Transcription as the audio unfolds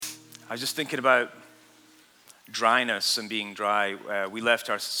I was just thinking about dryness and being dry. We left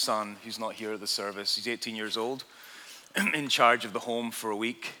our son, who's not here at the service. He's 18 years old, in charge of the home for a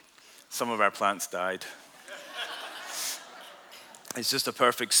week. Some of our plants died. It's just a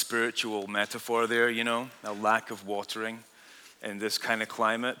perfect spiritual metaphor there, a lack of watering in this kind of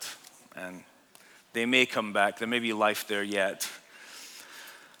climate. And they may come back. There may be life there yet.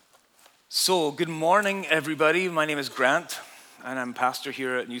 So, good morning, everybody. My name is Grant, and I'm pastor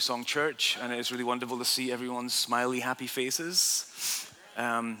here at New Song Church, and it is really wonderful to see everyone's smiley, happy faces.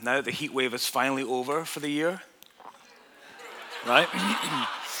 Now that the heat wave is finally over for the year, right?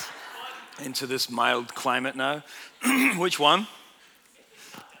 Into this mild climate now. Which one?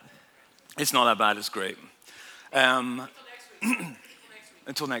 It's not that bad, it's great. Until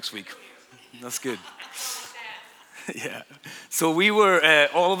next week. That's good. Yeah. So we were,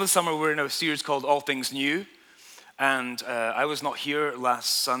 all of the summer, we're in a series called All Things New. And I was not here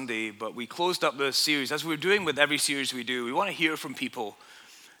last Sunday, but we closed up the series. As we're doing with every series we do, we want to hear from people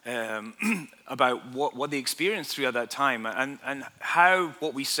about what they experienced throughout that time and how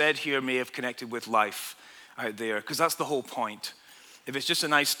what we said here may have connected with life out there, because that's the whole point. If it's just a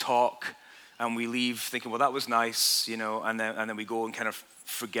nice talk and we leave thinking, well, that was nice, and then we go and kind of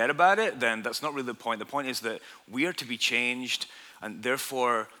forget about it, then that's not really the point. The point is that we are to be changed, and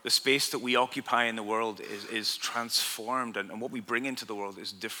therefore the space that we occupy in the world is transformed, and what we bring into the world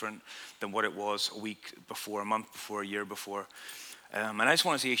is different than what it was a week before, a month before, a year before. And I just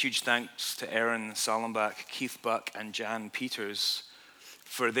want to say a huge thanks to Aaron Sallenbach, Keith Buck, and Jan Peters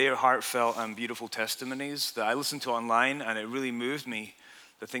for their heartfelt and beautiful testimonies that I listened to online, and it really moved me,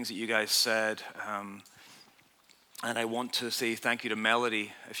 the things that you guys said. And I want to say thank you to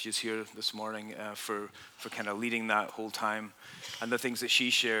Melody, if she's here this morning, for kind of leading that whole time and the things that she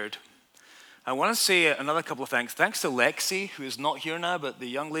shared. I want to say another couple of thanks. Thanks to Lexi, who is not here now, but the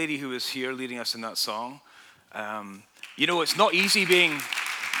young lady who was here leading us in that song. It's not easy being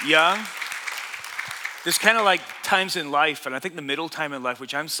young. There's kind of like times in life, and I think the middle time in life,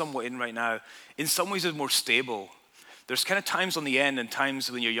 which I'm somewhat in right now, in some ways is more stable. There's kind of times on the end and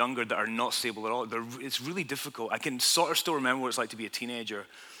times when you're younger that are not stable at all. It's really difficult. I can sort of still remember what it's like to be a teenager.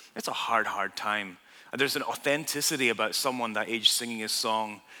 It's a hard time. And there's an authenticity about someone that age singing a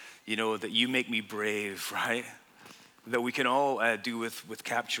song, that you make me brave, right? That we can all do with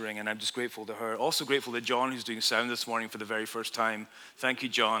capturing, and I'm just grateful to her. Also grateful to John, who's doing sound this morning for the very first time. Thank you,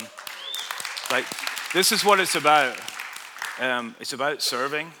 John. This is what it's about. It's about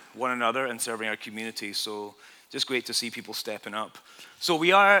serving one another and serving our community, so just great to see people stepping up. So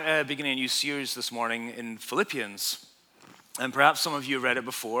we are beginning a new series this morning in Philippians. And perhaps some of you have read it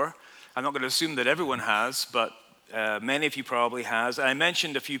before. I'm not going to assume that everyone has, but many of you probably has. I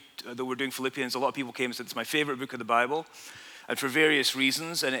mentioned a few that we're doing Philippians. A lot of people came and said it's my favorite book of the Bible, and for various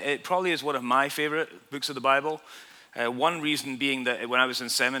reasons. And it probably is one of my favorite books of the Bible. One reason being that when I was in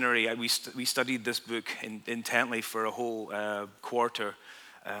seminary, we studied this book intently for a whole quarter.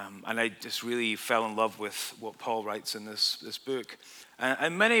 And I just really fell in love with what Paul writes in this book.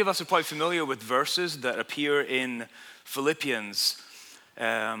 And many of us are probably familiar with verses that appear in Philippians.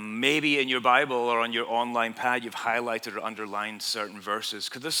 Maybe in your Bible or on your online pad, you've highlighted or underlined certain verses,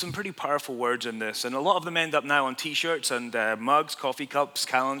 because there's some pretty powerful words in this. And a lot of them end up now on t-shirts and mugs, coffee cups,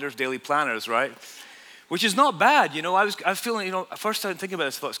 calendars, daily planners, right? Which is not bad. I was feeling, first time thinking about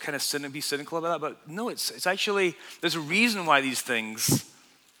this, I thought it's kind of be cynical about that, but no, it's actually, there's a reason why these things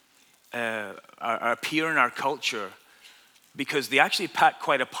appear in our culture, because they actually pack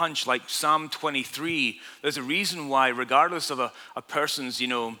quite a punch. Like Psalm 23, there's a reason why, regardless of a person's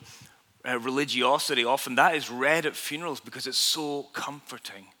religiosity, often that is read at funerals because it's so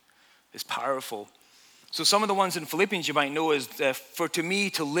comforting, it's powerful. So some of the ones in Philippians you might know is, for to me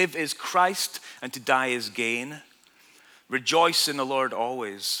to live is Christ and to die is gain. Rejoice in the Lord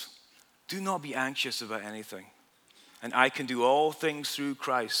always. Do not be anxious about anything. And I can do all things through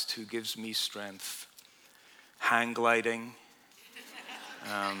Christ who gives me strength. Hang gliding.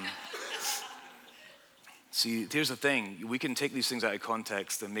 See, here's the thing. We can take these things out of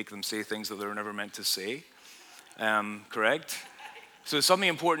context and make them say things that they're never meant to say. Correct? So it's something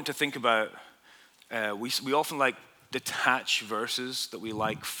important to think about. We often detach verses that we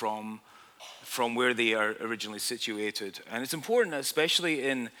like from where they are originally situated. And it's important, especially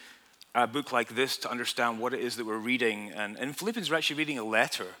in a book like this, to understand what it is that we're reading. And in Philippians, we're actually reading a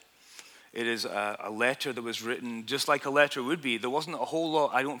letter. It is a letter that was written just like a letter would be. There wasn't a whole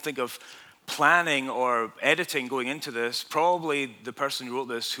lot, I don't think, of planning or editing going into this. Probably the person who wrote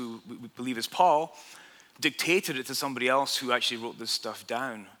this, who we believe is Paul, dictated it to somebody else who actually wrote this stuff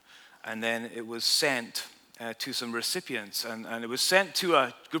down. And then it was sent to some recipients. And it was sent to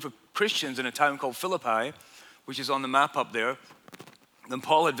a group of Christians in a town called Philippi, which is on the map up there. And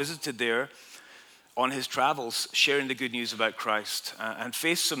Paul had visited there on his travels, sharing the good news about Christ, and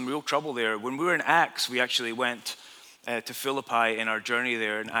faced some real trouble there. When we were in Acts, we actually went to Philippi in our journey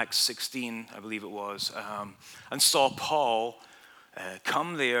there in Acts 16, I believe it was, and saw Paul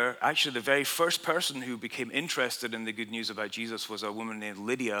come there. Actually, the very first person who became interested in the good news about Jesus was a woman named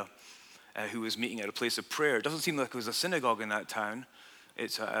Lydia, who was meeting at a place of prayer. It doesn't seem like it was a synagogue in that town.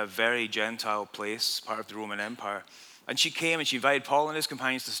 It's a very Gentile place, part of the Roman Empire. And she came and she invited Paul and his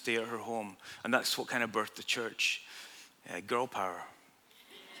companions to stay at her home. And that's what kind of birthed the church. Girl power.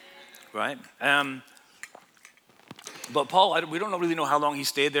 Right? But Paul, we don't really know how long he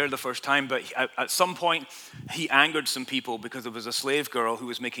stayed there the first time, but at some point he angered some people because there was a slave girl who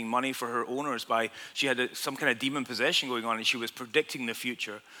was making money for her owners she had some kind of demon possession going on, and she was predicting the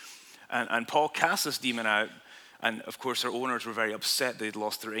future. And Paul cast this demon out, and of course her owners were very upset they'd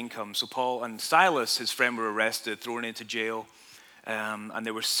lost their income. So Paul and Silas, his friend, were arrested, thrown into jail, and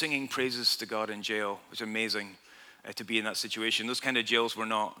they were singing praises to God in jail, which is amazing to be in that situation. Those kind of jails were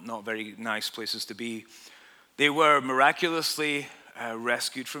not very nice places to be. They were miraculously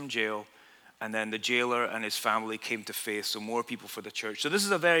rescued from jail, and then the jailer and his family came to faith, so more people for the church. So this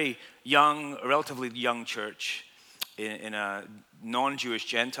is a very young, relatively young church in a non-Jewish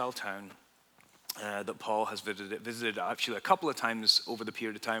Gentile town that Paul has visited actually a couple of times over the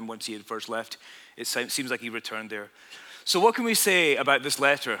period of time once he had first left. It seems like he returned there. So what can we say about this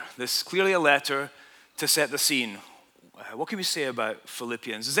letter? This is clearly a letter to set the scene. What can we say about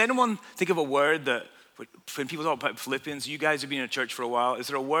Philippians? Does anyone think of a word that, when people talk about Philippians, you guys have been in a church for a while, is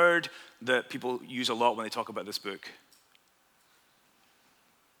there a word that people use a lot when they talk about this book?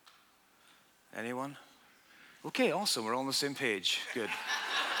 Anyone? Okay, awesome. We're all on the same page. Good.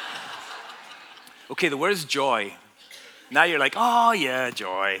 Okay, the word is joy. Now you're like, oh yeah,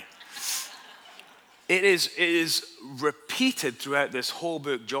 joy. It is repeated throughout this whole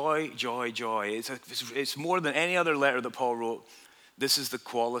book. Joy, joy, joy. It's more than any other letter that Paul wrote. This is the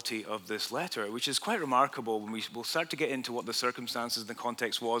quality of this letter, which is quite remarkable when we'll start to get into what the circumstances and the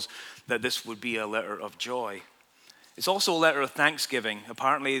context was that this would be a letter of joy. It's also a letter of thanksgiving.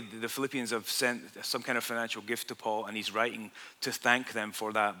 Apparently, the Philippians have sent some kind of financial gift to Paul, and he's writing to thank them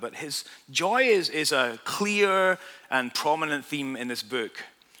for that. But his joy is a clear and prominent theme in this book.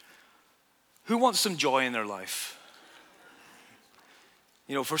 Who wants some joy in their life?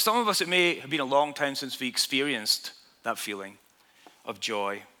 You know, for some of us, it may have been a long time since we experienced that feeling of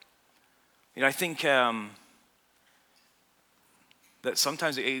joy. You know, I think that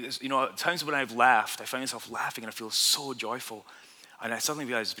sometimes, at times when I've laughed, I find myself laughing and I feel so joyful. And I suddenly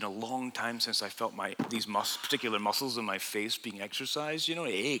realize it's been a long time since I felt these particular muscles in my face being exercised. You know,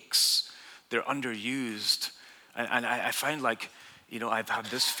 it aches. They're underused. And I find like, I've had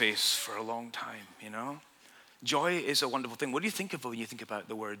this face for a long time, Joy is a wonderful thing. What do you think of when you think about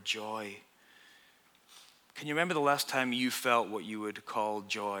the word joy? Can you remember the last time you felt what you would call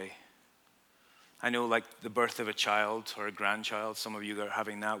joy? I know, like the birth of a child or a grandchild, some of you are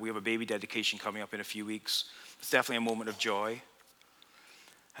having that. We have a baby dedication coming up in a few weeks. It's definitely a moment of joy.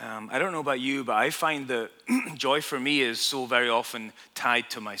 I don't know about you, but I find that joy for me is so very often tied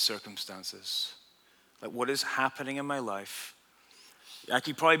to my circumstances. Like what is happening in my life. I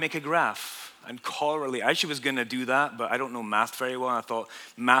could probably make a graph and correlate. I actually was going to do that, but I don't know math very well. And I thought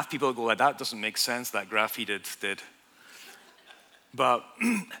math people go like, that doesn't make sense, that graph he did. But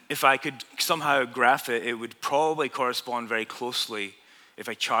if I could somehow graph it, it would probably correspond very closely if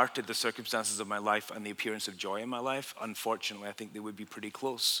I charted the circumstances of my life and the appearance of joy in my life. Unfortunately, I think they would be pretty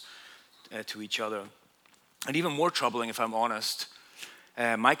close to each other. And even more troubling, if I'm honest,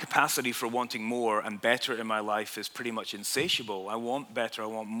 my capacity for wanting more and better in my life is pretty much insatiable. I want better, I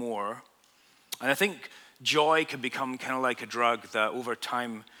want more. And I think joy can become kind of like a drug that over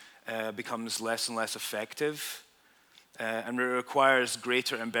time becomes less and less effective. And it requires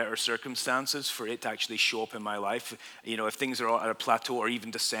greater and better circumstances for it to actually show up in my life. If things are at a plateau or even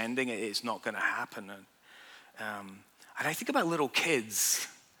descending, it's not going to happen. And I think about little kids.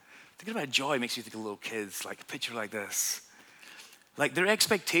 Thinking about joy makes me think of little kids, like a picture like this. Like their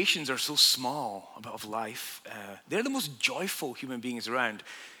expectations are so small of life. They're the most joyful human beings around.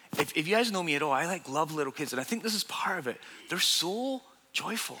 If you guys know me at all, I love little kids, and I think this is part of it. They're so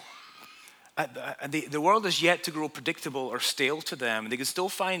joyful. The world is yet to grow predictable or stale to them. They can still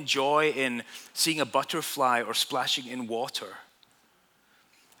find joy in seeing a butterfly or splashing in water.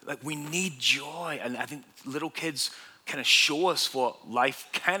 Like we need joy, and I think little kids kind of show us what life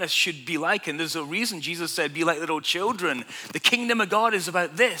kind of should be like. And there's a reason Jesus said, be like little children. The kingdom of God is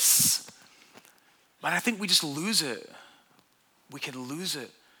about this. But I think we just lose it. We can lose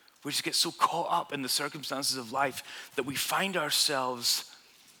it. We just get so caught up in the circumstances of life that we find ourselves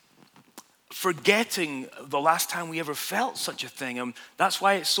forgetting the last time we ever felt such a thing. And that's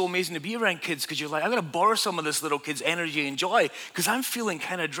why it's so amazing to be around kids, because you're like, I'm going to borrow some of this little kid's energy and joy because I'm feeling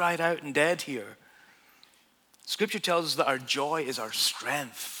kind of dried out and dead here. Scripture tells us that our joy is our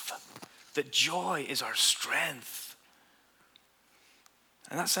strength. That joy is our strength.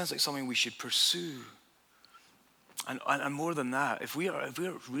 And that sounds like something we should pursue. And more than that, if we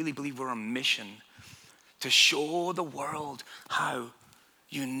really believe we're on a mission to show the world how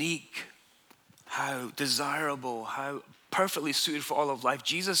unique, how desirable, how perfectly suited for all of life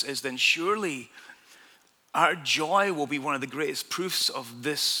Jesus is, then surely our joy will be one of the greatest proofs of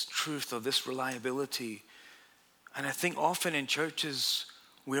this truth, of this reliability. And I think often in churches,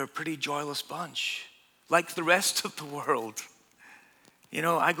 we're a pretty joyless bunch, like the rest of the world. You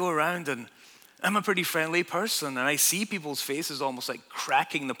know, I go around and I'm a pretty friendly person, and I see people's faces almost like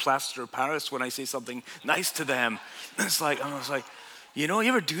cracking the plaster of Paris when I say something nice to them. It's like, I was like, you know, you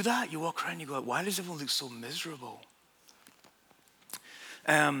ever do that? You walk around and you go, why does everyone look so miserable?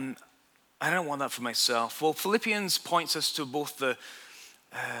 I don't want that for myself. Well, Philippians points us to both the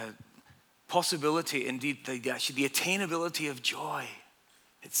possibility, indeed, the attainability of joy.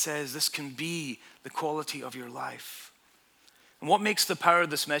 It says this can be the quality of your life. And what makes the power of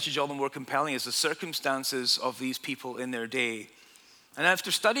this message all the more compelling is the circumstances of these people in their day. And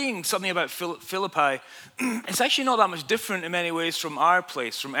after studying something about Philippi, it's actually not that much different in many ways from our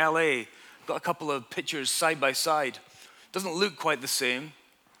place, from LA. Got a couple of pictures side by side. Doesn't look quite the same.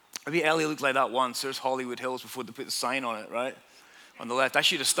 Maybe LA looked like that once. There's Hollywood Hills before they put the sign on it, right? On the left. I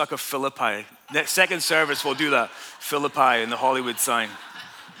should have stuck a Philippi. Next second service, we'll do that. Philippi and the Hollywood sign.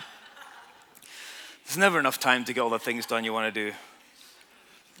 There's never enough time to get all the things done you want to do.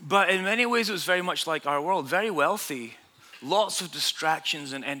 But in many ways, it was very much like our world, very wealthy, lots of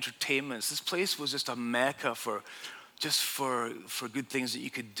distractions and entertainments. This place was just a mecca for good things that you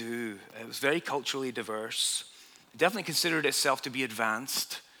could do. It was very culturally diverse. It definitely considered itself to be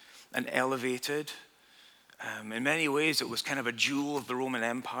advanced and elevated. In many ways, it was kind of a jewel of the Roman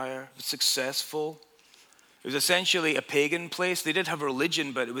Empire. It was successful. It was essentially a pagan place. They did have a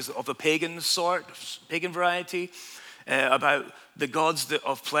religion, but it was of a pagan sort, pagan variety, about the gods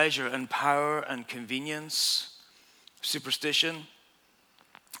of pleasure and power and convenience, superstition.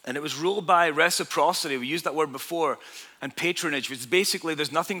 And it was ruled by reciprocity. We used that word before. And patronage, which is basically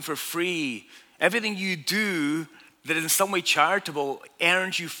there's nothing for free. Everything you do that is in some way charitable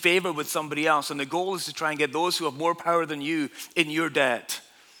earns you favor with somebody else. And the goal is to try and get those who have more power than you in your debt,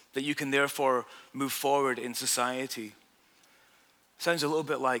 that you can therefore move forward in society. Sounds a little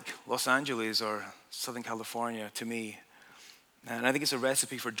bit like Los Angeles or Southern California to me. And I think it's a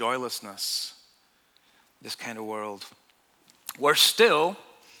recipe for joylessness, this kind of world. Worse still,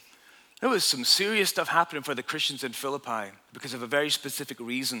 there was some serious stuff happening for the Christians in Philippi because of a very specific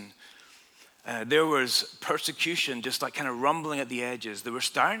reason. There was persecution just like kind of rumbling at the edges. There were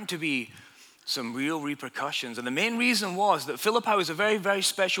starting to be some real repercussions. And the main reason was that Philippi was a very, very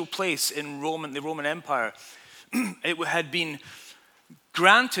special place in the Roman Empire. It had been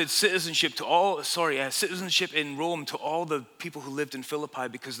granted citizenship in Rome to all the people who lived in Philippi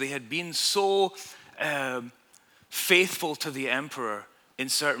because they had been so faithful to the emperor in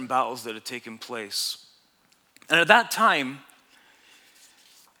certain battles that had taken place. And at that time,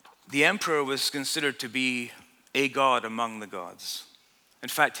 the emperor was considered to be a god among the gods. In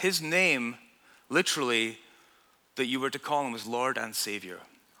fact, his name, literally, that you were to call him was Lord and Savior.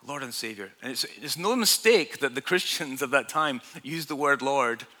 Lord and Savior. And it's no mistake that the Christians of that time used the word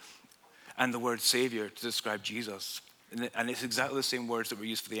Lord and the word Savior to describe Jesus. And it's exactly the same words that were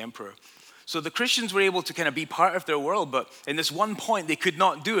used for the emperor. So the Christians were able to kind of be part of their world, but in this one point, they could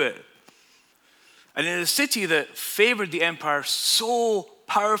not do it. And in a city that favored the empire so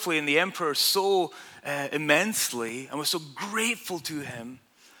powerfully and the emperor so immensely and was so grateful to him,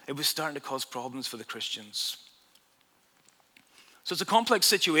 it was starting to cause problems for the Christians. So it's a complex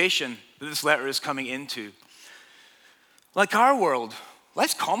situation that this letter is coming into. Like our world,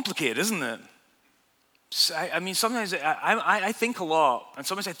 life's complicated, isn't it? I mean, sometimes I think a lot, and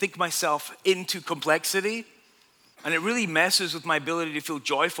sometimes I think myself into complexity, and it really messes with my ability to feel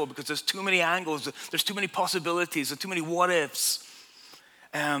joyful because there's too many angles, there's too many possibilities, there's too many what-ifs.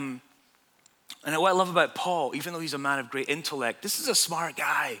 And what I love about Paul, even though he's a man of great intellect, this is a smart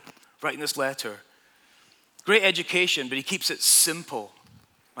guy writing this letter. Great education, but he keeps it simple.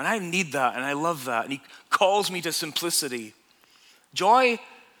 And I need that, and I love that. And he calls me to simplicity. Joy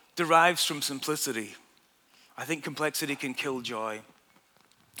derives from simplicity. I think complexity can kill joy.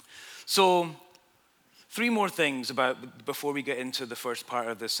 So Three more things before we get into the first part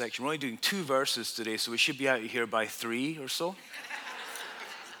of this section. We're only doing 2 verses today, so we should be out of here by 3 or so.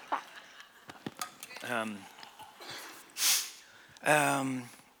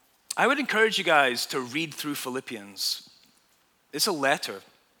 I would encourage you guys to read through Philippians. It's a letter,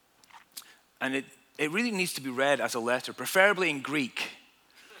 and it really needs to be read as a letter, preferably in Greek,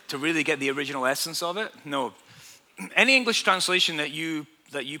 to really get the original essence of it. No, any English translation that you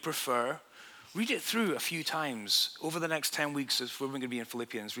prefer, read it through a few times over the next 10 weeks as we're going to be in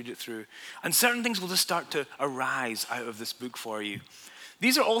Philippians. Read it through, and certain things will just start to arise out of this book for you.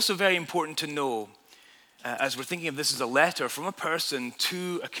 These are also very important to know as we're thinking of this as a letter from a person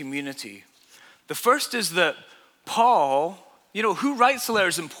to a community. The first is that Paul, who writes the letter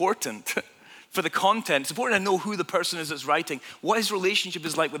is important for the content. It's important to know who the person is that's writing, what his relationship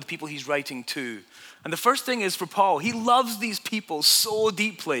is like with the people he's writing to. And the first thing is for Paul, he loves these people so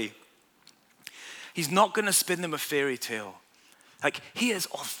deeply. He's not going to spin them a fairy tale. Like, he is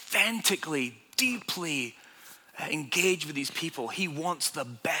authentically, deeply engaged with these people. He wants the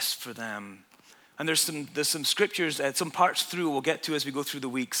best for them. And there's some scriptures, some parts through we'll get to as we go through the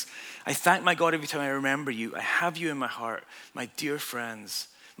weeks. I thank my God every time I remember you. I have you in my heart, my dear friends,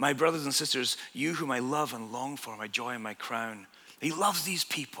 my brothers and sisters, you whom I love and long for, my joy and my crown. He loves these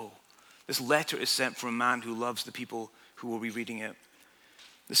people. This letter is sent from a man who loves the people who will be reading it.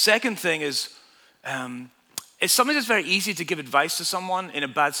 The second thing is, it's something that's very easy to give advice to someone in a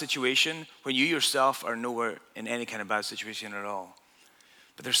bad situation when you yourself are nowhere in any kind of bad situation at all.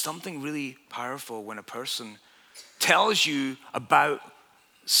 But there's something really powerful when a person tells you about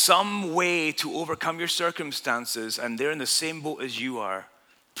some way to overcome your circumstances and they're in the same boat as you are.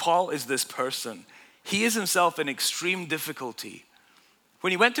 Paul is this person. He is himself in extreme difficulty. When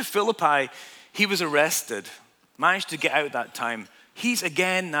he went to Philippi, he was arrested, managed to get out that time. He's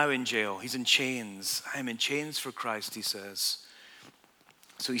again now in jail. He's in chains. I am in chains for Christ, he says.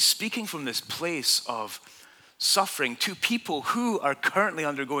 So he's speaking from this place of suffering to people who are currently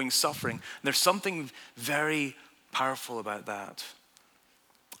undergoing suffering. There's something very powerful about that.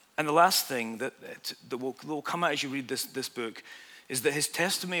 And the last thing that will come out as you read this book is that his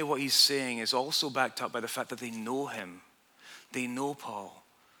testimony of what he's saying is also backed up by the fact that they know him. They know Paul.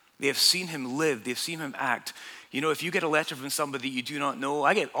 They have seen him live. They've seen him act. If you get a letter from somebody you do not know,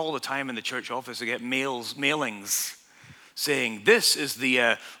 I get all the time in the church office, I get mailings saying, this is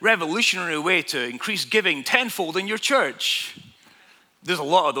the revolutionary way to increase giving tenfold in your church. There's a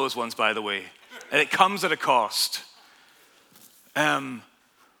lot of those ones, by the way, and it comes at a cost. I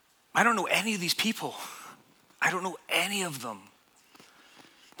don't know any of these people. I don't know any of them.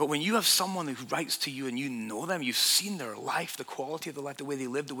 But when you have someone who writes to you and you know them, you've seen their life, the quality of their life, the way they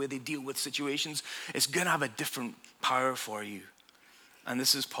live, the way they deal with situations, it's going to have a different power for you. And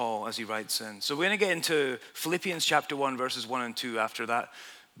this is Paul as he writes in. So we're going to get into Philippians chapter 1, verses 1 and 2 after that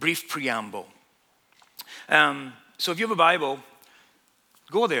brief preamble. So if you have a Bible,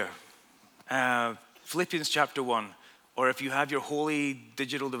 go there. Philippians chapter 1. Or if you have your holy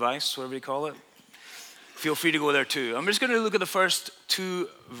digital device, whatever you call it, feel free to go there too. I'm just going to look at the first 2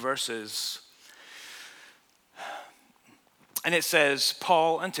 verses. And it says,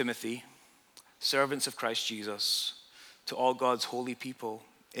 Paul and Timothy, servants of Christ Jesus, to all God's holy people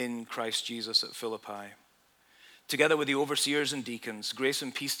in Christ Jesus at Philippi, together with the overseers and deacons, grace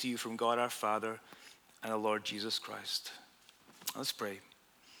and peace to you from God our Father and the Lord Jesus Christ. Let's pray.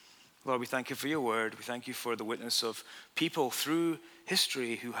 Lord, we thank you for your word. We thank you for the witness of people through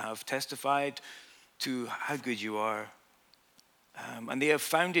history who have testified to how good you are. And they have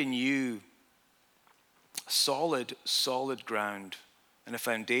found in you solid ground and a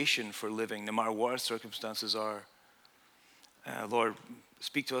foundation for living, no matter what our circumstances are. Lord,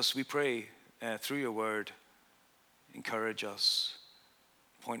 speak to us, we pray, through your word. Encourage us,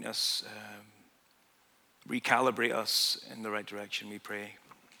 point us, recalibrate us in the right direction, we pray.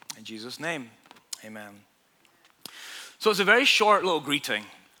 In Jesus' name, amen. So it's a very short little greeting.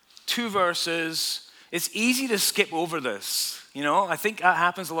 2 verses. It's easy to skip over this. I think that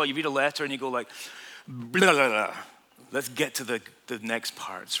happens a lot. You read a letter and you go like, blah, blah, blah. Let's get to the next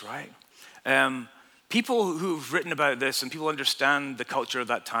parts, right? People who've written about this and people understand the culture of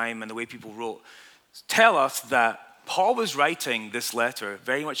that time and the way people wrote tell us that Paul was writing this letter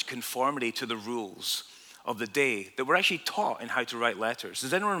very much conformity to the rules of the day that were actually taught in how to write letters.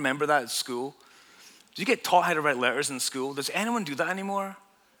 Does anyone remember that at school? Did you get taught how to write letters in school? Does anyone do that anymore?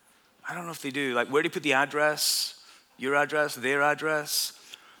 I don't know if they do. Like, where do you put the address? Your address, their address?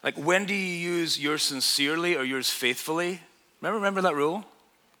 Like, when do you use yours sincerely or yours faithfully? Remember that rule?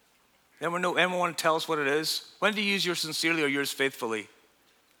 Anyone want to tell us what it is? When do you use yours sincerely or yours faithfully?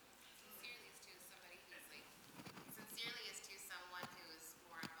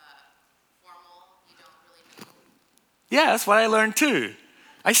 Yeah, that's what I learned too.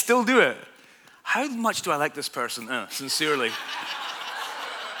 I still do it. How much do I like this person? Sincerely.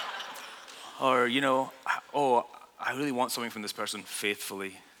 Or, oh, I really want something from this person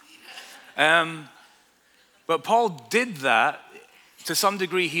faithfully. But Paul did that to some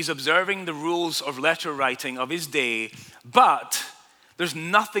degree. He's observing the rules of letter writing of his day, but there's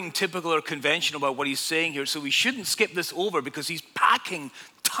nothing typical or conventional about what he's saying here, so we shouldn't skip this over because he's packing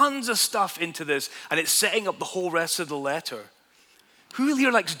tons of stuff into this, and it's setting up the whole rest of the letter. Who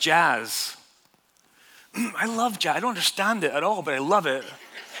here likes jazz? I love jazz. I don't understand it at all, but I love it.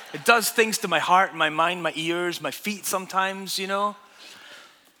 It does things to my heart, my mind, my ears, my feet sometimes,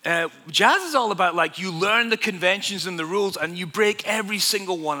 Jazz is all about like you learn the conventions and the rules and you break every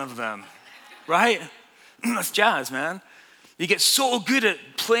single one of them, right? That's jazz, man. You get so good at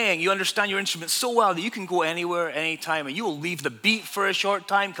playing, you understand your instrument so well that you can go anywhere, anytime, and you will leave the beat for a short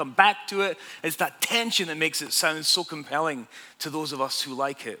time, come back to it. It's that tension that makes it sound so compelling to those of us who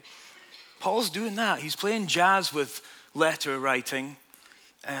like it. Paul's doing that. He's playing jazz with letter writing.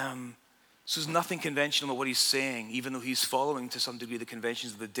 So there's nothing conventional about what he's saying, even though he's following to some degree the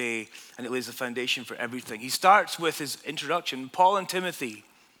conventions of the day, and it lays the foundation for everything. He starts with his introduction, Paul and Timothy.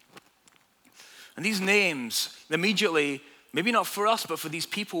 And these names immediately, maybe not for us, but for these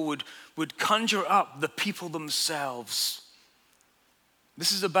people would conjure up the people themselves.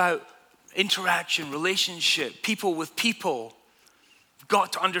 This is about interaction, relationship, people with people.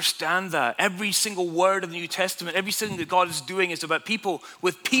 Got to understand that. Every single word of the New Testament, everything that God is doing is about people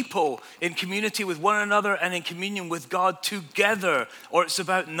with people, in community with one another and in communion with God together, or it's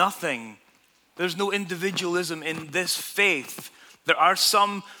about nothing. There's no individualism in this faith. There are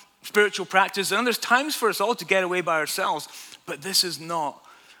some spiritual practices, and there's times for us all to get away by ourselves, but this is not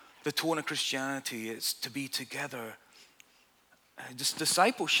the tone of Christianity. It's to be together. Just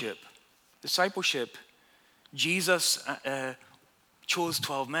discipleship. Jesus chose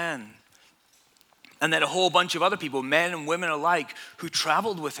 12 men. And then a whole bunch of other people, men and women alike, who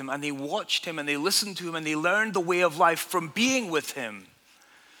traveled with him and they watched him and they listened to him and they learned the way of life from being with him.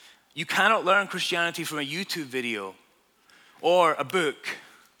 You cannot learn Christianity from a YouTube video or a book,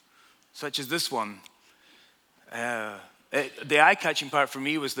 such as this one. The eye-catching part for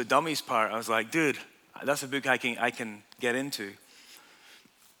me was the dummies part. I was like, dude, that's a book I can get into.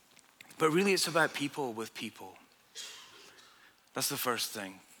 But really it's about people with people. That's the first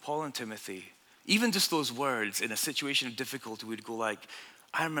thing. Paul and Timothy. Even just those words in a situation of difficulty, we'd go like,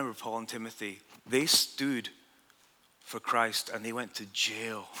 I remember Paul and Timothy. They stood for Christ and they went to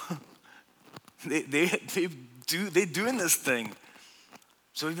jail. They're doing this thing.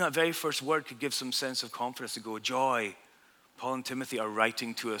 So even that very first word could give some sense of confidence to go, joy. Paul and Timothy are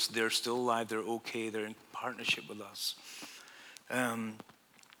writing to us. They're still alive. They're okay. They're in partnership with us.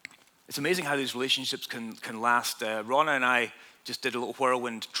 It's amazing how these relationships can last. Ronna and I just did a little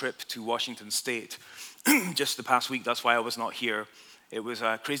whirlwind trip to Washington State just the past week. That's why I was not here. It was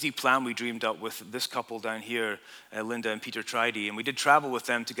a crazy plan we dreamed up with this couple down here, Linda and Peter Tridy, and we did travel with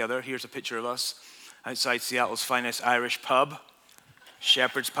them together. Here's a picture of us outside Seattle's finest Irish pub,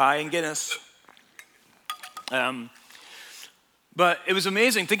 Shepherd's Pie and Guinness. But it was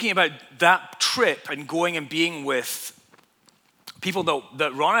amazing thinking about that trip and going and being with people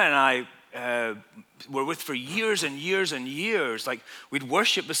that Ronna and I were with for years and years and years. Like, we'd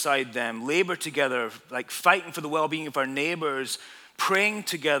worship beside them, labor together, like fighting for the well-being of our neighbors, praying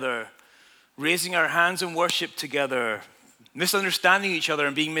together, raising our hands in worship together, misunderstanding each other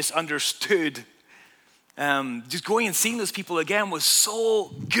and being misunderstood. Just going and seeing those people again was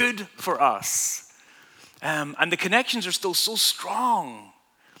so good for us. And the connections are still so strong.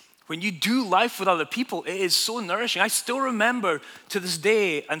 When you do life with other people, it is so nourishing. I still remember to this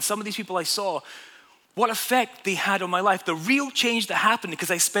day, and some of these people I saw, what effect they had on my life. The real change that happened because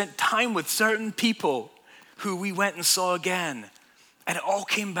I spent time with certain people who we went and saw again. And it all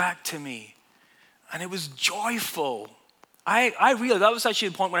came back to me. And it was joyful. I realized that was actually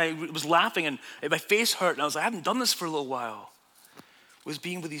the point when I was laughing and my face hurt. And I was like, I haven't done this for a little while. Was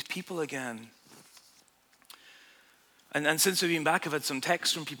being with these people again. And since we've been back, I've had some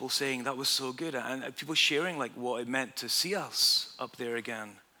texts from people saying that was so good. And people sharing like what it meant to see us up there again.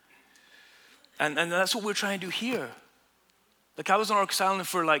 And that's what we're trying to do here. Like, I was on Orcas Island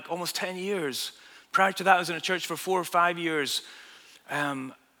for like almost 10 years. Prior to that, I was in a church for 4 or 5 years.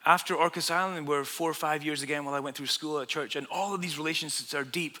 After Orcas Island, we're 4 or 5 years again while I went through school at church. And all of these relationships are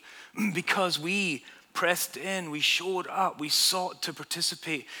deep because we pressed in, we showed up, we sought to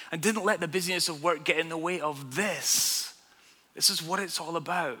participate and didn't let the busyness of work get in the way of this. This is what it's all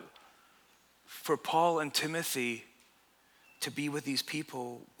about. For Paul and Timothy to be with these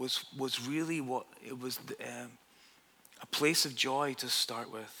people was really what it was. a place of joy to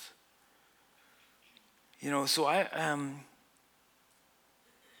start with. So I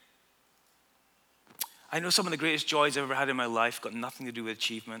know some of the greatest joys I've ever had in my life got nothing to do with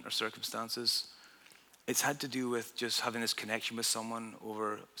achievement or circumstances. It's had to do with just having this connection with someone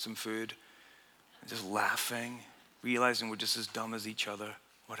over some food, and just laughing, realizing we're just as dumb as each other,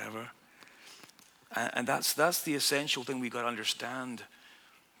 whatever. And that's the essential thing we've got to understand,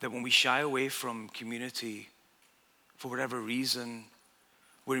 that when we shy away from community, for whatever reason,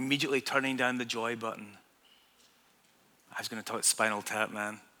 we're immediately turning down the joy button. I was going to talk Spinal Tap,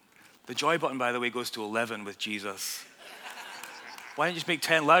 man. The joy button, by the way, goes to 11 with Jesus. Why don't you just make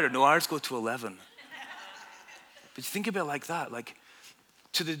 10 louder? No, ours go to 11. But think about it like that. Like,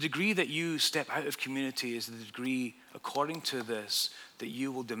 to the degree that you step out of community is the degree, according to this, that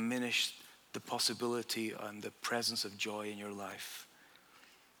you will diminish the possibility and the presence of joy in your life.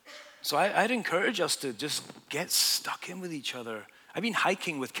 So I'd encourage us to just get stuck in with each other. I've been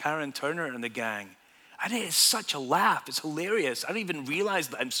hiking with Karen Turner and the gang. And it's such a laugh. It's hilarious. I don't even realize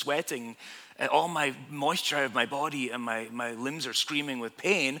that I'm sweating. All my moisture out of my body and my limbs are screaming with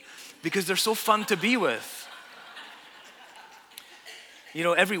pain because they're so fun to be with.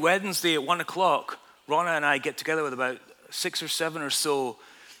 Every Wednesday at 1 o'clock, Ronna and I get together with about 6 or 7 or so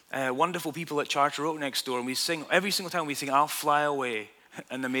wonderful people at Charter Oak next door, and we sing. Every single time we sing, I'll Fly Away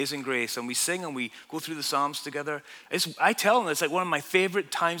and Amazing Grace, and we sing and we go through the Psalms together. I tell them it's like one of my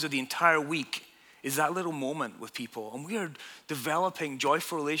favorite times of the entire week is that little moment with people. And we are developing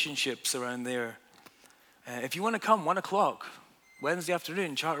joyful relationships around there. If you want to come, 1 o'clock, Wednesday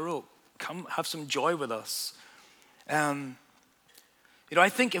afternoon, Charter Oak, come have some joy with us. I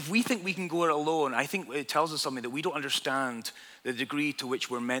think if we think we can go it alone, I think it tells us something that we don't understand the degree to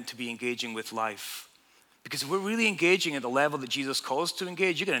which we're meant to be engaging with life. Because if we're really engaging at the level that Jesus calls us to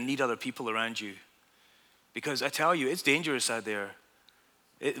engage, you're going to need other people around you. Because I tell you, it's dangerous out there.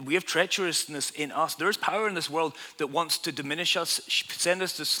 We have treacherousness in us. There's power in this world that wants to diminish us, send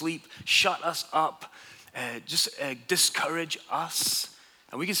us to sleep, shut us up, discourage us.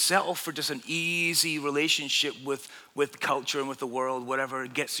 And we can settle for just an easy relationship with culture and with the world, whatever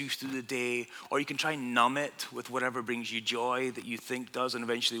gets you through the day. Or you can try and numb it with whatever brings you joy that you think does, and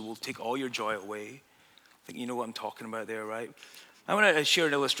eventually will take all your joy away. I think you know what I'm talking about there, right? I want to share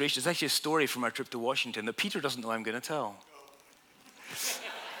an illustration. It's actually a story from our trip to Washington that Peter doesn't know I'm going to tell.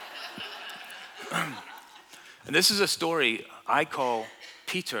 And this is a story I call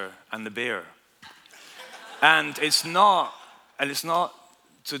Peter and the Bear. And it's not,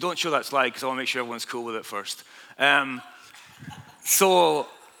 so don't show that slide because I want to make sure everyone's cool with it first. So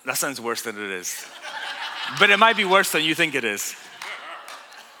that sounds worse than it is. But it might be worse than you think it is.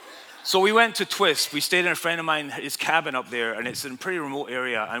 So we went to Twist. We stayed in a friend of mine, his cabin up there, and it's in a pretty remote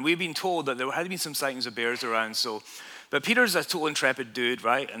area. And we've been told that there had been some sightings of bears around. But Peter's a total intrepid dude,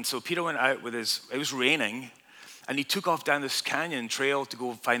 right? And so Peter went out it was raining, and he took off down this canyon trail to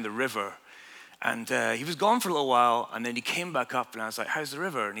go find the river. And he was gone for a little while, and then he came back up, and I was like, how's the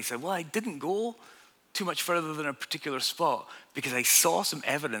river? And he said, well, I didn't go too much further than a particular spot because I saw some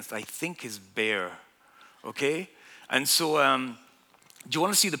evidence that I think is bear, okay? And so, do you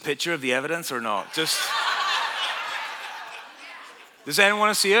want to see the picture of the evidence or not? Does anyone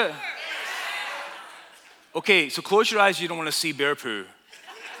want to see it? Okay, so close your eyes, you don't want to see bear poo.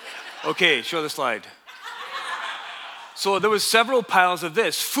 Okay, show the slide. So there was several piles of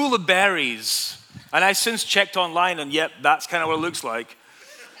this, full of berries. And I since checked online, and yep, that's kind of what it looks like.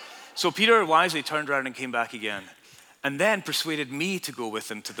 So Peter wisely turned around and came back again. And then persuaded me to go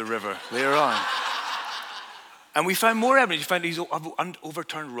with him to the river later on. And we found more evidence. You found these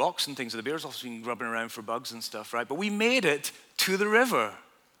overturned rocks and things. The bear's also been rubbing around for bugs and stuff, right? But we made it to the river.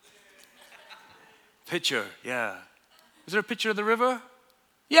 Picture, yeah. Is there a picture of the river?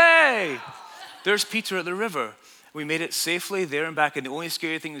 Yay! There's Peter at the river. We made it safely there and back, and the only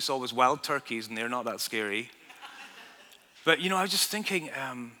scary thing we saw was wild turkeys, and they're not that scary. But, I was just thinking,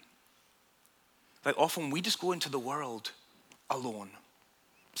 like often we just go into the world alone,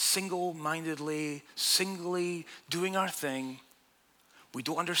 single-mindedly, singly, doing our thing. We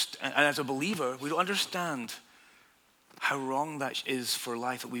don't understand, and as a believer, we don't understand how wrong that is for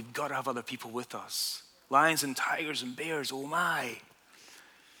life, that we've got to have other people with us. Lions and tigers and bears, oh my.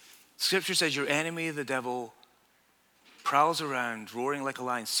 Scripture says your enemy, the devil, prowls around, roaring like a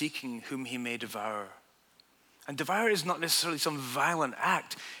lion, seeking whom he may devour. And devour is not necessarily some violent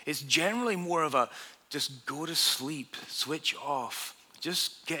act. It's generally more of a just go to sleep, switch off,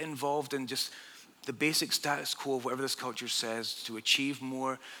 just get involved in just the basic status quo of whatever this culture says, to achieve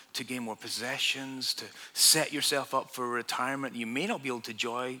more, to gain more possessions, to set yourself up for retirement. You may not be able to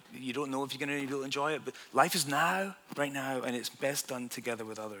enjoy, you don't know if you're going to be able to enjoy it, but life is now, right now, and it's best done together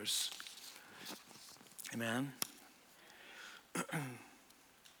with others. Amen.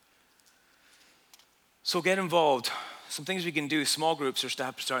 So get involved. Some things we can do. Small groups are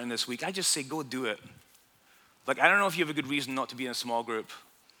starting this week. I just say go do it. Like, I don't know if you have a good reason not to be in a small group.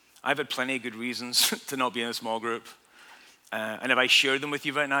 I've had plenty of good reasons to not be in a small group. And if I shared them with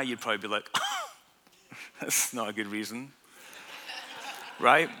you right now, you'd probably be like, that's not a good reason.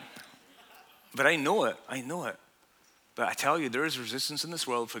 Right? But I know it. But I tell you, there is resistance in this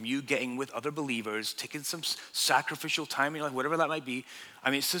world from you getting with other believers, taking some sacrificial time in your life, whatever that might be.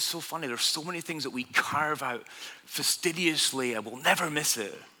 I mean, it's just so funny. There's so many things that we carve out fastidiously and we'll never miss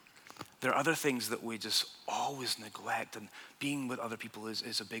it. There are other things that we just always neglect, and being with other people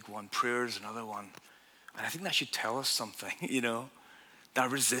is a big one. Prayer is another one. And I think that should tell us something,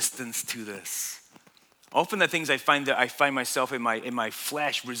 that resistance to this. Often the things I find myself in my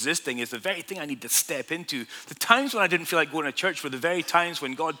flesh resisting is the very thing I need to step into. The times when I didn't feel like going to church were the very times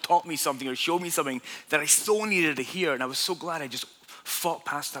when God taught me something or showed me something that I so needed to hear. And I was so glad I just fought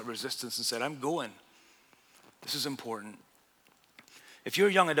past that resistance and said, I'm going. This is important. If you're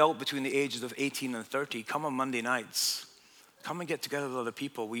a young adult between the ages of 18 and 30, come on Monday nights. Come and get together with other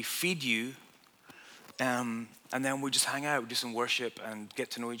people. We feed you, and then we just hang out, do some worship, and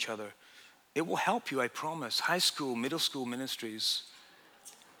get to know each other. It will help you, I promise. High school, middle school ministries.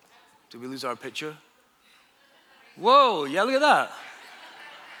 Did we lose our picture? Whoa, yeah, look at that.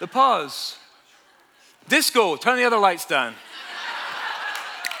 The pause. Disco, turn the other lights down.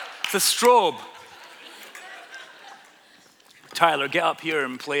 It's a strobe. Tyler, get up here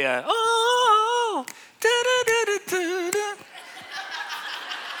and play a, oh, da da da da da.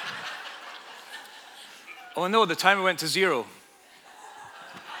 Oh no, the timer went to 0.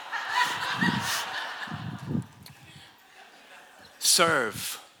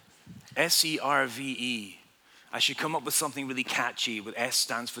 Serve. S-E-R-V-E. I should come up with something really catchy with S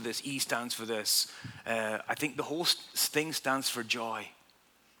stands for this, E stands for this. I think the whole thing stands for joy.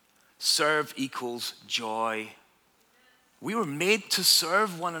 Serve equals joy. We were made to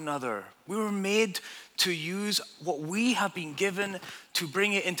serve one another. We were made to use what we have been given to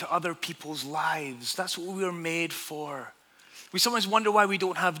bring it into other people's lives. That's what we were made for. We sometimes wonder why we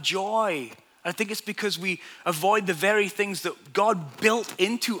don't have joy. I think it's because we avoid the very things that God built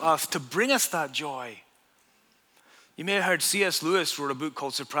into us to bring us that joy. You may have heard C.S. Lewis wrote a book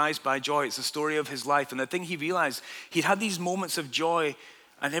called Surprised by Joy. It's the story of his life. And the thing he realized, he'd had these moments of joy,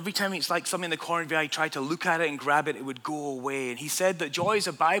 and every time it's like something in the corner of your eye, he tried to look at it and grab it, it would go away. And he said that joy is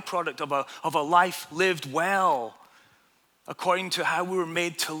a byproduct of a life lived well, according to how we were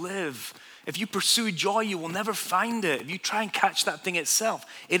made to live. If you pursue joy, you will never find it. If you try and catch that thing itself,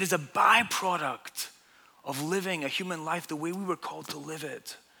 it is a byproduct of living a human life the way we were called to live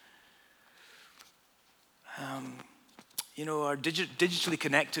it. Our digitally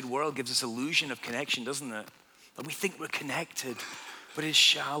connected world gives us illusion of connection, doesn't it? That we think we're connected, but it's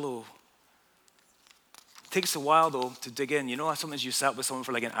shallow. It takes a while, though, to dig in. Sometimes you sat with someone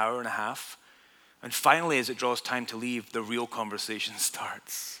for like an hour and a half, and finally, as it draws time to leave, the real conversation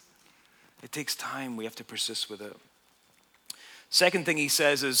starts. It takes time. We have to persist with it. Second thing he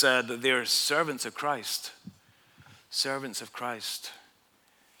says is that they're servants of Christ. Servants of Christ.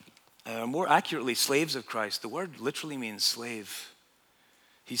 More accurately, slaves of Christ. The word literally means slave.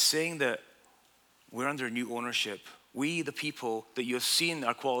 He's saying that we're under new ownership. We, the people that you have seen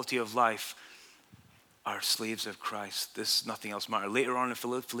our quality of life, are slaves of Christ. This, nothing else matters. Later on in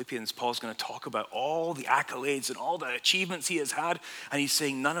Philippians, Paul's going to talk about all the accolades and all the achievements he has had, and he's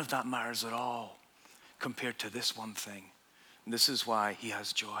saying none of that matters at all compared to this one thing. And this is why he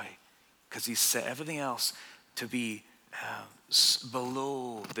has joy, because he's set everything else to be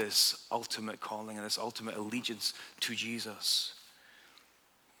below this ultimate calling and this ultimate allegiance to Jesus.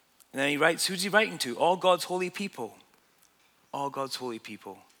 And then he writes, who's he writing to? All God's holy people. All God's holy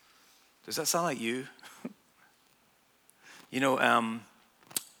people. Does that sound like you?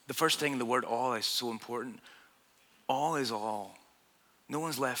 The first thing, the word all is so important. All is all. No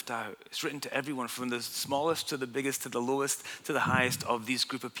one's left out. It's written to everyone, from the smallest to the biggest to the lowest to the highest of these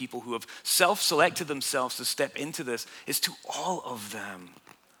group of people who have self-selected themselves to step into this. It's to all of them.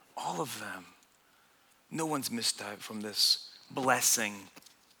 All of them. No one's missed out from this blessing,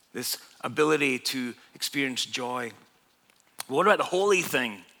 this ability to experience joy. What about the holy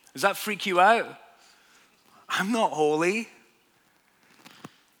thing? Does that freak you out? I'm not holy.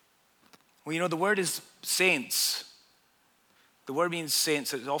 Well, the word is saints. The word means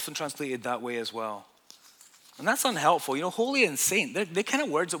saints. It's often translated that way as well. And that's unhelpful. You know, holy and saint, they're kind of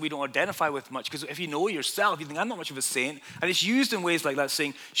words that we don't identify with much, because if you know yourself, you think, I'm not much of a saint. And it's used in ways like that,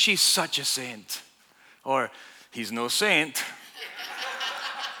 saying, she's such a saint. Or, he's no saint.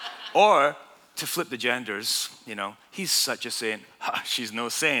 Or, to flip the genders, you know, he's such a saint. Ha, she's no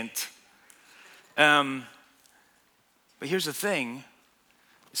saint. But here's the thing.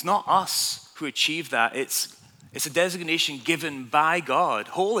 It's not us who achieve that. It's a designation given by God.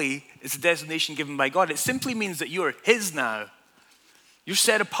 Holy is a designation given by God. It simply means that you're his now. You're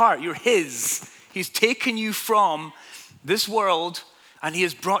set apart. You're his. He's taken you from this world and he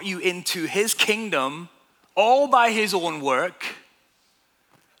has brought you into his kingdom all by his own work.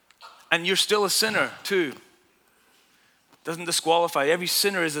 And you're still a sinner too. Doesn't disqualify. Every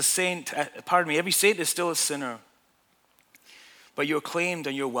sinner is a saint. Every saint is still a sinner. But you're claimed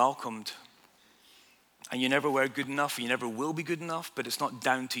and you're welcomed. And you never were good enough, you never will be good enough, but it's not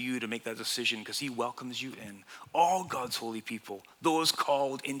down to you to make that decision because he welcomes you in. All God's holy people, those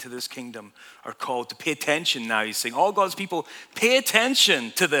called into this kingdom, are called to pay attention now. He's saying, all God's people, pay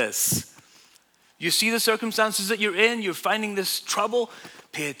attention to this. You see the circumstances that you're in, you're finding this trouble,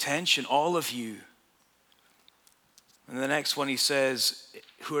 pay attention, all of you. And the next one he says,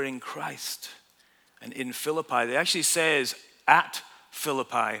 who are in Christ and in Philippi. It actually says at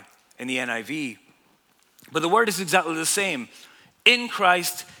Philippi in the NIV. But the word is exactly the same. In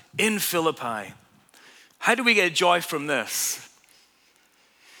Christ, in Philippi. How do we get joy from this?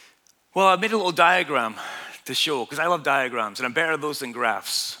 Well, I made a little diagram to show, because I love diagrams, and I'm better at those than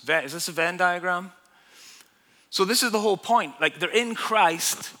graphs. Is this a Venn diagram? So this is the whole point. Like, they're in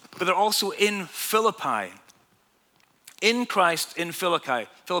Christ, but they're also in Philippi. In Christ, in Philippi. I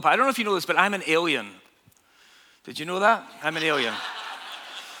don't know if you know this, but I'm an alien. Did you know that? I'm an alien.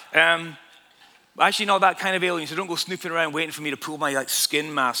 Actually, not that kind of alien, so don't go snooping around waiting for me to pull my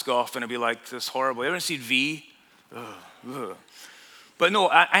skin mask off and it'll be like this horrible. You ever seen V? Ugh. But no,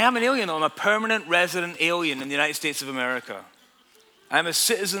 I am an alien. I'm a permanent resident alien in the United States of America. I'm a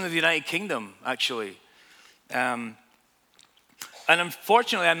citizen of the United Kingdom, actually. And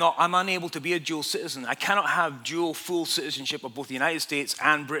unfortunately, I'm unable to be a dual citizen. I cannot have dual full citizenship of both the United States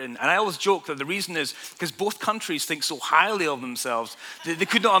and Britain. And I always joke that the reason is because both countries think so highly of themselves that they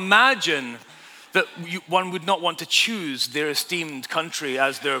could not imagine that one would not want to choose their esteemed country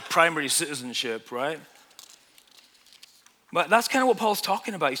as their primary citizenship, right? But that's kind of what Paul's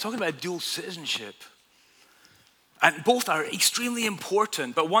talking about. He's talking about dual citizenship. And both are extremely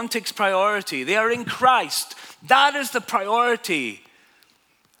important, but one takes priority. They are in Christ. That is the priority.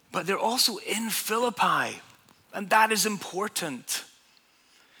 But they're also in Philippi, and that is important.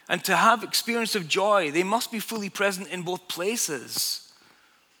 And to have experience of joy, they must be fully present in both places.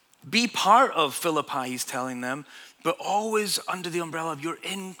 Be part of Philippi, he's telling them, but always under the umbrella of you're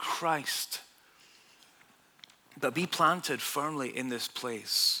in Christ. But be planted firmly in this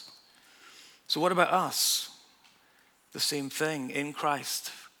place. So what about us? The same thing, in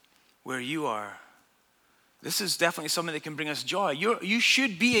Christ, where you are. This is definitely something that can bring us joy. You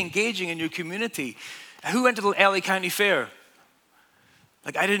should be engaging in your community. Who went to the LA County Fair?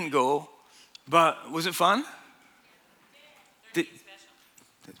 I didn't go, but was it fun?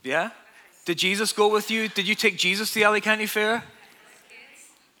 Yeah? Did Jesus go with you? Did you take Jesus to the LA County Fair?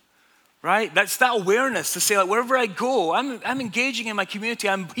 Right? That's that awareness to say, wherever I go, I'm engaging in my community.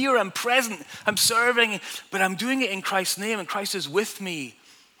 I'm here, I'm present, I'm serving, but I'm doing it in Christ's name, and Christ is with me.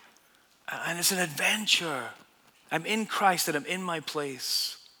 And it's an adventure. I'm in Christ and I'm in my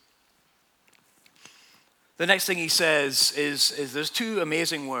place. The next thing he says is there's two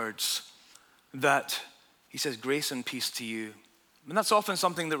amazing words that he says, grace and peace to you. And that's often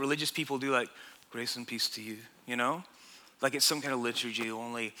something that religious people do, like, grace and peace to you, you know? Like it's some kind of liturgy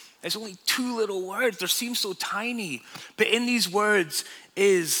only. It's only two little words. They seem so tiny. But in these words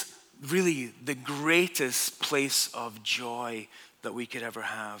is really the greatest place of joy that we could ever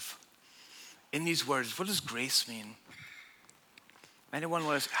have. In these words, what does grace mean? Anyone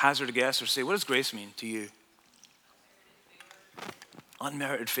want to hazard a guess or say, what does grace mean to you?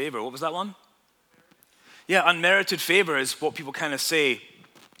 Unmerited favor. What was that one? Yeah, unmerited favor is what people kind of say.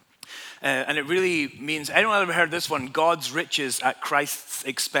 And it really means, anyone ever heard this one? God's riches at Christ's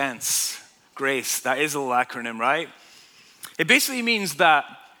expense. Grace, that is a little acronym, right? It basically means that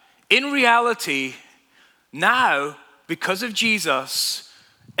in reality, now, because of Jesus,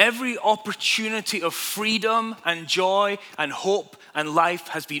 every opportunity of freedom and joy and hope and life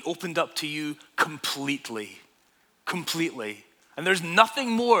has been opened up to you completely. Completely. And there's nothing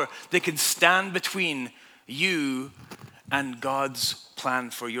more that can stand between you and God's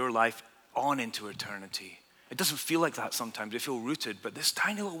plan for your life on into eternity. It doesn't feel like that sometimes. They feel rooted. But this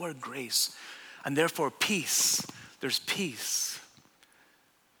tiny little word, grace, and therefore peace. There's peace.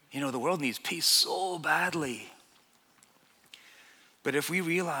 You know, the world needs peace so badly. But if we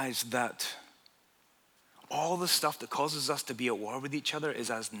realize that all the stuff that causes us to be at war with each other is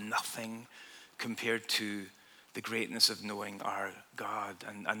as nothing compared to the greatness of knowing our God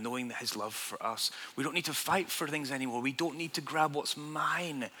and knowing his love for us. We don't need to fight for things anymore. We don't need to grab what's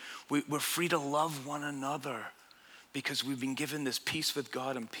mine. We're free to love one another because we've been given this peace with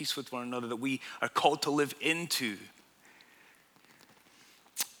God and peace with one another that we are called to live into.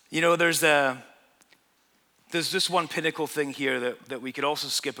 You know, there's this one pinnacle thing here that we could also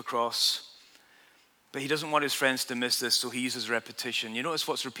skip across, but he doesn't want his friends to miss this, so he uses repetition. You notice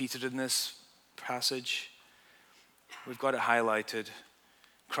what's repeated in this passage? We've got it highlighted.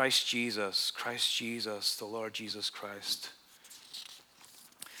 Christ Jesus, the Lord Jesus Christ.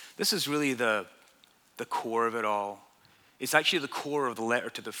 This is really the core of it all. It's actually the core of the letter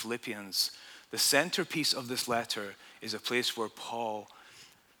to the Philippians. The centerpiece of this letter is a place where Paul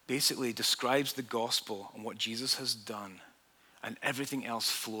basically describes the gospel and what Jesus has done, and everything else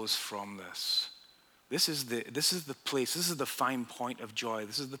flows from this. This is the place, this is the fine point of joy.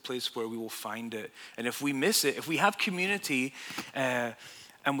 This is the place where we will find it. And if we miss it, if we have community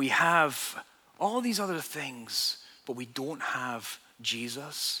and we have all these other things, but we don't have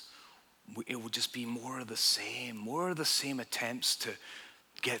Jesus, it will just be more of the same attempts to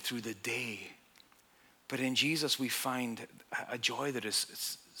get through the day. But in Jesus, we find a joy that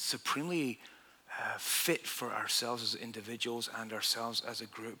is supremely fit for ourselves as individuals and ourselves as a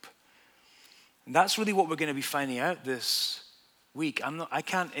group. And that's really what we're going to be finding out this week. I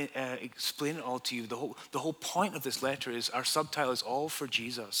can't explain it all to you. The whole point of this letter is our subtitle is All for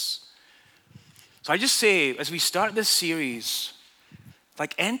Jesus. So I just say, as we start this series,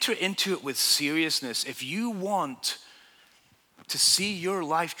 enter into it with seriousness. If you want to see your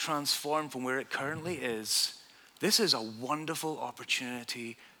life transformed from where it currently is, this is a wonderful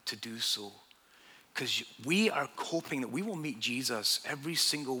opportunity to do so. Because we are hoping that we will meet Jesus every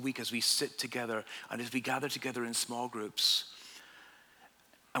single week as we sit together and as we gather together in small groups.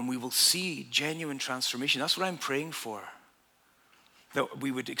 And we will see genuine transformation. That's what I'm praying for. That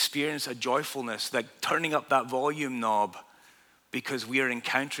we would experience a joyfulness, like turning up that volume knob because we are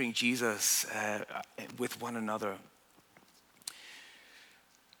encountering Jesus with one another.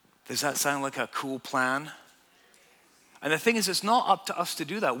 Does that sound like a cool plan? And the thing is, it's not up to us to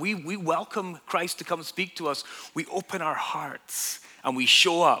do that. We welcome Christ to come speak to us. We open our hearts and we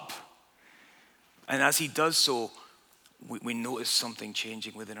show up. And as he does so, we notice something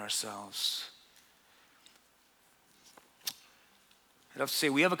changing within ourselves. I'd have to say,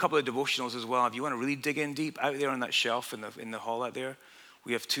 we have a couple of devotionals as well. If you want to really dig in deep, out there on that shelf in the hall out there,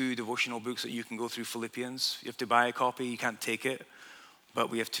 we have 2 devotional books that you can go through Philippians. You have to buy a copy. You can't take it. But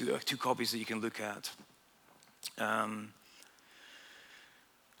we have two copies that you can look at. I'm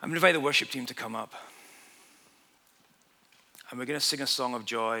going to invite the worship team to come up. And we're going to sing a song of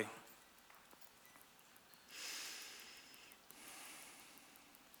joy.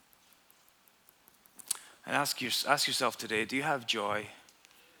 And ask yourself today, do you have joy?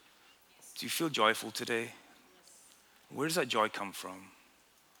 Do you feel joyful today? Where does that joy come from?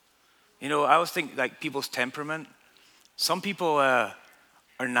 You know, I always think people's temperament. Some people are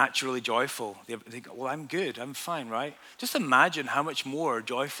naturally joyful. They think, well, I'm good, I'm fine, right? Just imagine how much more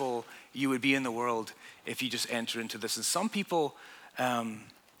joyful you would be in the world if you just enter into this. And some people,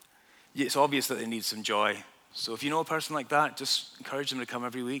 it's obvious that they need some joy. So if you know a person like that, just encourage them to come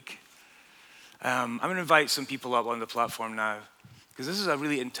every week. I'm going to invite some people up on the platform now, because this is a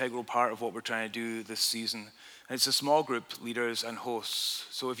really integral part of what we're trying to do this season. And it's a small group leaders and hosts.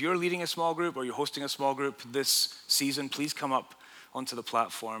 So if you're leading a small group or you're hosting a small group this season, please come up onto the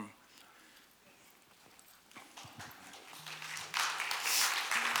platform.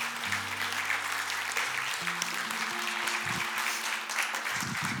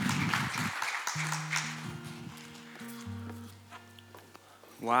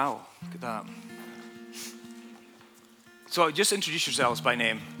 Wow, look at that. So just introduce yourselves by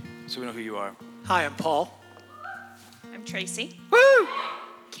name so we know who you are. Hi, I'm Paul. I'm Tracy. Woo!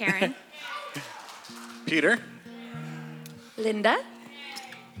 Karen. Peter. Linda.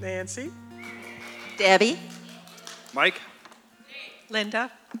 Nancy. Debbie. Mike.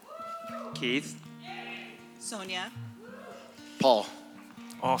 Linda. Keith. Sonia. Paul.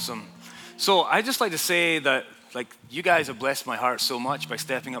 Awesome. So I'd just like to say that you guys have blessed my heart so much by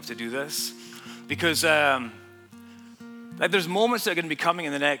stepping up to do this, because there's moments that are going to be coming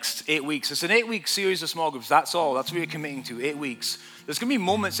in the next 8 weeks. It's an 8-week series of small groups. That's all. That's what you're committing to, 8 weeks. There's going to be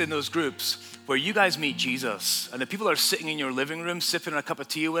moments in those groups where you guys meet Jesus. And the people that are sitting in your living room sipping a cup of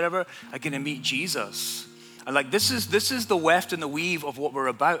tea or whatever are going to meet Jesus. And like this is the weft and the weave of what we're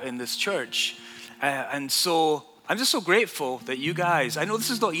about in this church. And so I'm just so grateful that you guys, I know this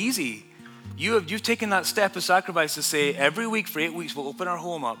is not easy. You've taken that step of sacrifice to say every week for 8 weeks we'll open our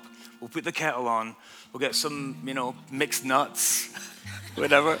home up, we'll put the kettle on, we'll get some, mixed nuts,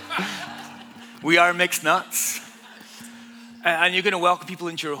 whatever. We are mixed nuts. And you're going to welcome people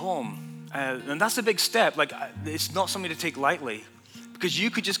into your home. And that's a big step. Like, it's not something to take lightly. Because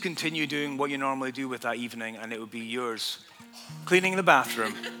you could just continue doing what you normally do with that evening and it would be yours. Cleaning the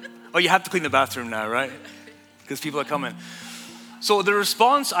bathroom. Oh, you have to clean the bathroom now, right? Because people are coming. So the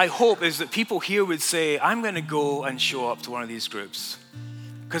response, I hope, is that people here would say, I'm going to go and show up to one of these groups.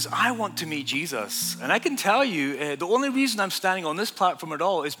 Because I want to meet Jesus. And I can tell you, the only reason I'm standing on this platform at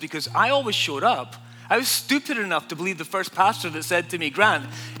all is because I always showed up. I was stupid enough to believe the first pastor that said to me, Grant,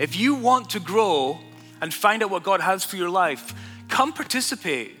 if you want to grow and find out what God has for your life, come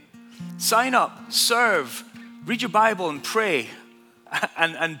participate, sign up, serve, read your Bible and pray,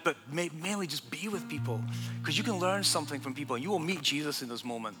 but mainly just be with people because you can learn something from people and you will meet Jesus in those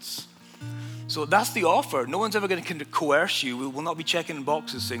moments. So that's the offer. No one's ever going to coerce you. We will not be checking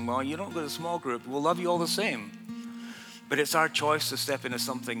boxes saying, well, you don't go to a small group. We'll love you all the same. But it's our choice to step into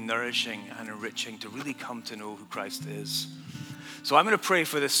something nourishing and enriching to really come to know who Christ is. So I'm going to pray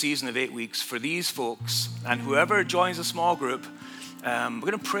for this season of 8 weeks for these folks and whoever joins a small group. We're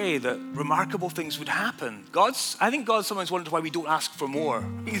going to pray that remarkable things would happen. I think God sometimes wonders why we don't ask for more.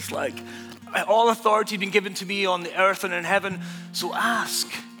 He's like, all authority has been given to me on the earth and in heaven, so ask.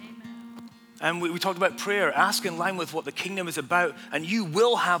 And we talked about prayer. Ask in line with what the kingdom is about, and you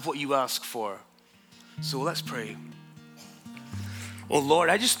will have what you ask for. So let's pray. Oh Lord,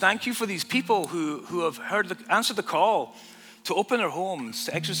 I just thank you for these people who have answered the call to open their homes,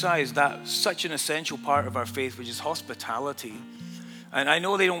 to exercise that such an essential part of our faith, which is hospitality. And I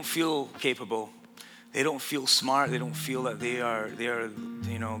know they don't feel capable. They don't feel smart. They don't feel that they are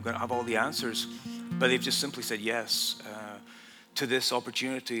going to have all the answers. But they've just simply said yes to this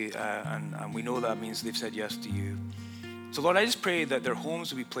opportunity. And we know that means they've said yes to you. So Lord, I just pray that their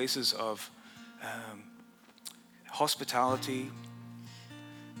homes will be places of hospitality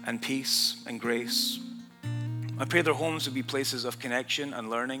and peace and grace. I pray their homes will be places of connection and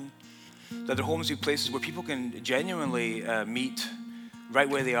learning. That their homes will be places where people can genuinely meet right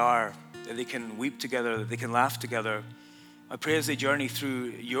where they are, that they can weep together, that they can laugh together. I pray as they journey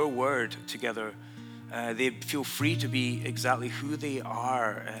through your word together, they feel free to be exactly who they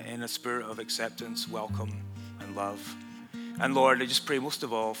are in a spirit of acceptance, welcome, and love. And Lord, I just pray most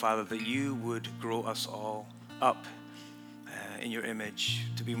of all, Father, that you would grow us all up in your image,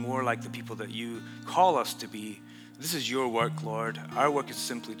 to be more like the people that you call us to be. This is your work, Lord. Our work is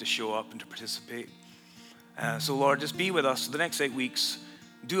simply to show up and to participate. So Lord, just be with us for the next 8 weeks.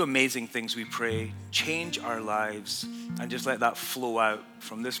 Do amazing things, we pray. Change our lives and just let that flow out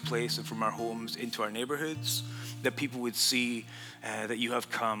from this place and from our homes into our neighborhoods, that people would see that you have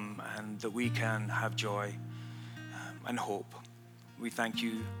come and that we can have joy and hope. We thank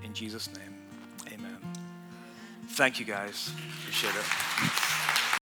you in Jesus' name. Amen. Thank you guys. Appreciate it.